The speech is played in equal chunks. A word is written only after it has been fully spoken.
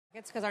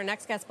It's because our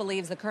next guest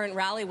believes the current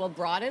rally will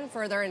broaden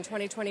further in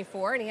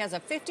 2024, and he has a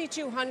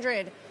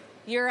 5,200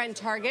 year-end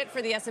target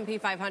for the S&P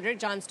 500.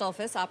 John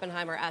Stoltzfus,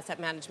 Oppenheimer Asset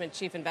Management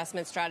Chief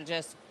Investment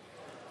Strategist,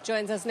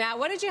 joins us now.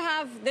 What did you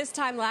have this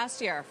time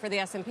last year for the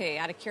S&P?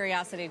 Out of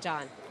curiosity,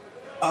 John.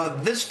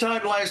 This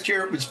time last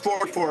year, it was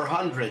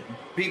 4,400.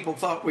 People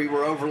thought we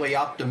were overly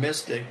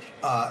optimistic,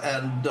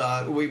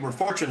 and we were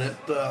fortunate.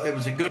 It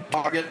was a good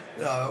target.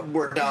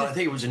 Worked out. I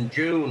think it was in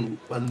June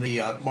when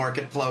the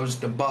market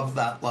closed above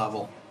that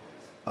level.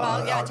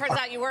 Well, yeah, it turns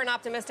out you weren't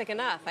optimistic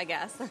enough, I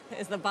guess,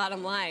 is the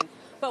bottom line.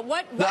 But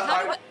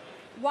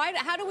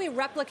how do we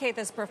replicate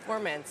this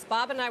performance?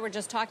 Bob and I were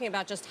just talking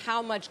about just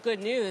how much good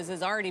news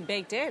is already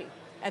baked in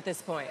at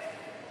this point.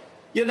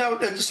 You know,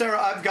 Sarah,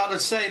 I've got to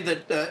say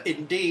that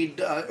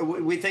indeed,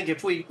 we think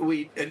if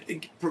we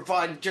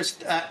provide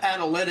just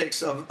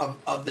analytics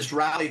of this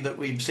rally that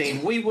we've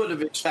seen, we would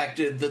have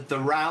expected that the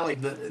rally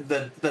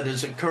that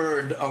has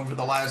occurred over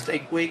the last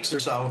 8 weeks or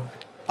so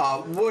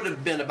would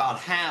have been about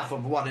half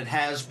of what it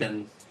has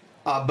been.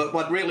 But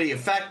what really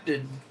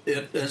affected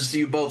it, as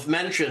you both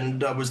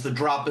mentioned, was the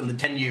drop in the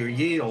 10-year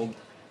yield,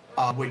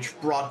 which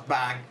brought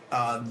back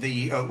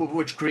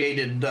which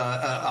created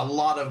a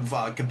lot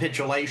of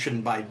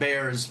capitulation by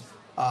bears,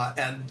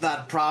 and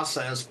that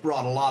process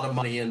brought a lot of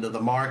money into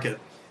the market.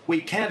 We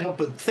can't help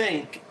but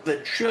think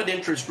that should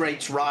interest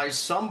rates rise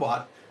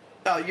somewhat,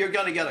 you're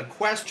going to get a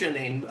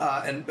questioning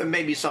and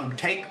maybe some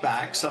take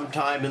back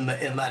sometime in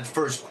that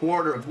first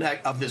quarter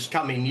of this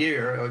coming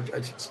year.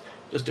 It's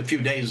just a few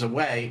days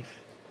away,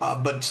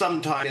 but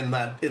sometime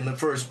in the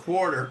first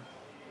quarter.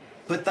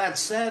 But that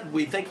said,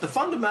 we think the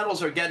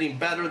fundamentals are getting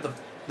better.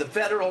 The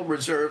Federal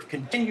Reserve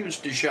continues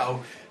to show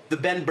the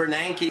Ben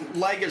Bernanke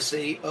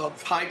legacy of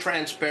high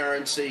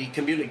transparency,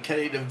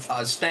 communicative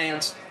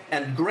stance,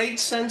 and great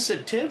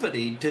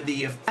sensitivity to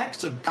the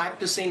effects of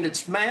practicing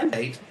its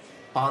mandate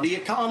on the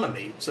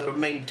economy. So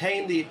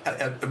maintain the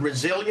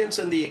resilience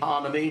in the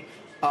economy,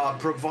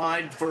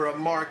 provide for a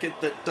market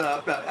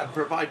that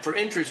provide for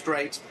interest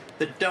rates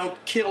that don't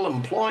kill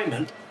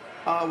employment.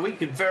 We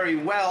could very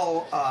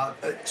well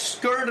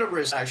skirt a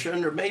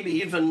recession or maybe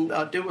even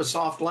do a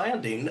soft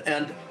landing,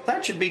 and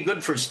that should be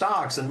good for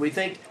stocks. And we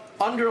think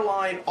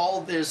underlying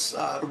all this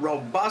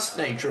robust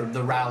nature of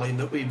the rally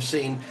that we've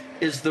seen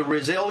is the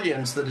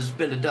resilience that has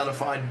been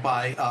identified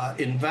by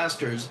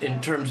investors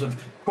in terms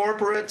of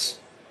corporates,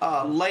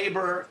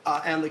 labor,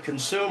 and the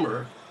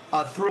consumer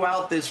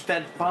throughout this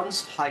Fed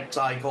funds hike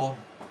cycle,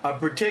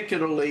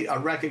 particularly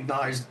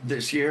recognized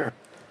this year.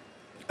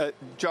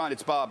 John,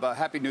 it's Bob.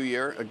 Happy New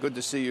Year. Good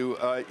to see you.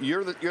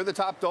 You're the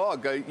top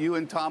dog. You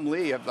and Tom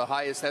Lee have the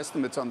highest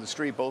estimates on the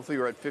street. Both of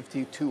you are at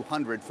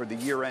 5,200 for the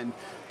year-end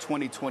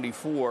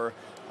 2024.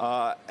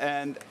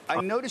 And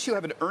I notice you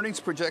have an earnings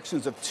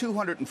projections of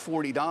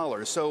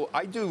 $240. So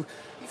I do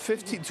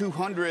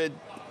 5,200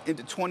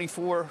 into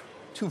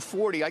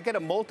 240. I get a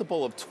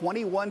multiple of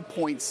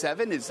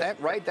 21.7. Is that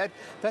right?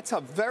 That's a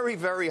very,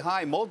 very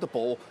high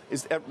multiple.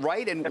 Is that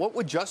right? And what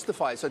would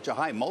justify such a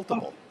high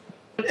multiple?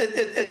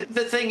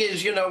 The thing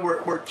is, you know,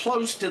 we're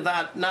close to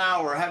that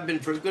now, or have been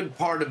for a good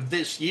part of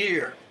this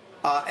year.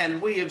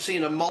 And we have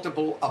seen a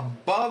multiple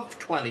above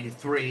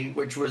 23,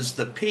 which was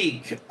the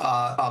peak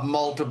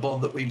multiple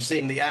that we've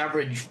seen, the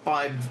average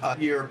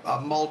 5-year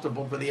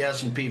multiple for the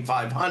S&P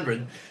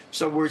 500.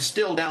 So we're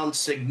still down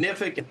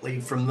significantly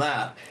from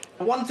that.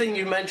 One thing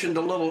you mentioned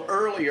a little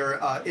earlier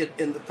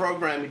in the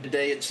programming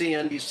today at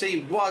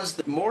CNBC was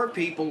that more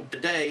people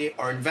today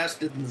are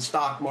invested in the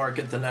stock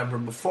market than ever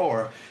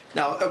before.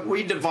 Now,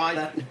 we divide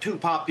that into two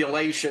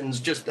populations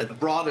just at the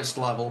broadest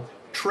level: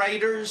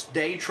 traders,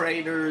 day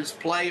traders,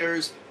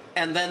 players,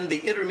 and then the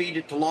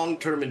intermediate to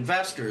long-term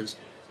investors.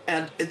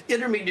 And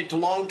intermediate to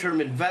long-term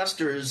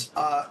investors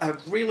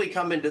have really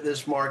come into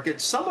this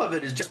market. Some of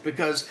it is just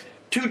because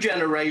two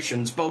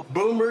generations, both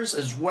boomers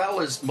as well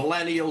as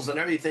millennials and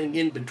everything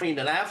in between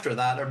and after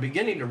that, are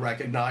beginning to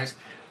recognize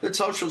that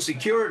Social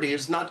Security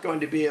is not going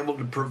to be able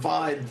to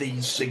provide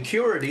the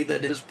security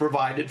that is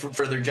provided for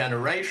further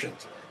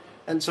generations.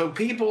 And so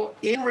people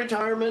in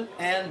retirement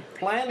and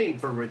planning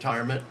for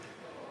retirement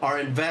are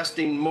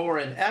investing more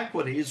in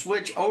equities,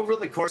 which over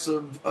the course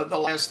of the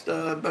last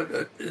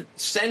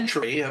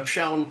century have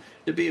shown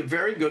to be a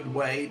very good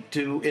way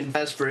to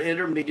invest for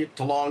intermediate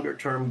to longer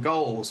term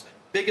goals.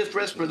 Biggest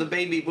risk for the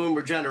baby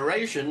boomer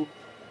generation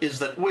is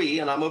that we,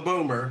 and I'm a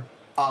boomer,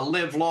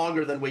 live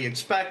longer than we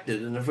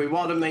expected. And if we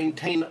want to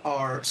maintain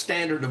our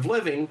standard of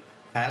living,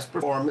 past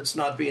performance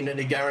not being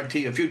any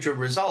guarantee of future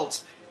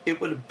results, it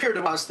would appear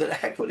to us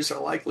that equities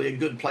are likely a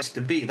good place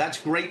to be.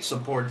 That's great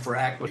support for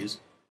equities.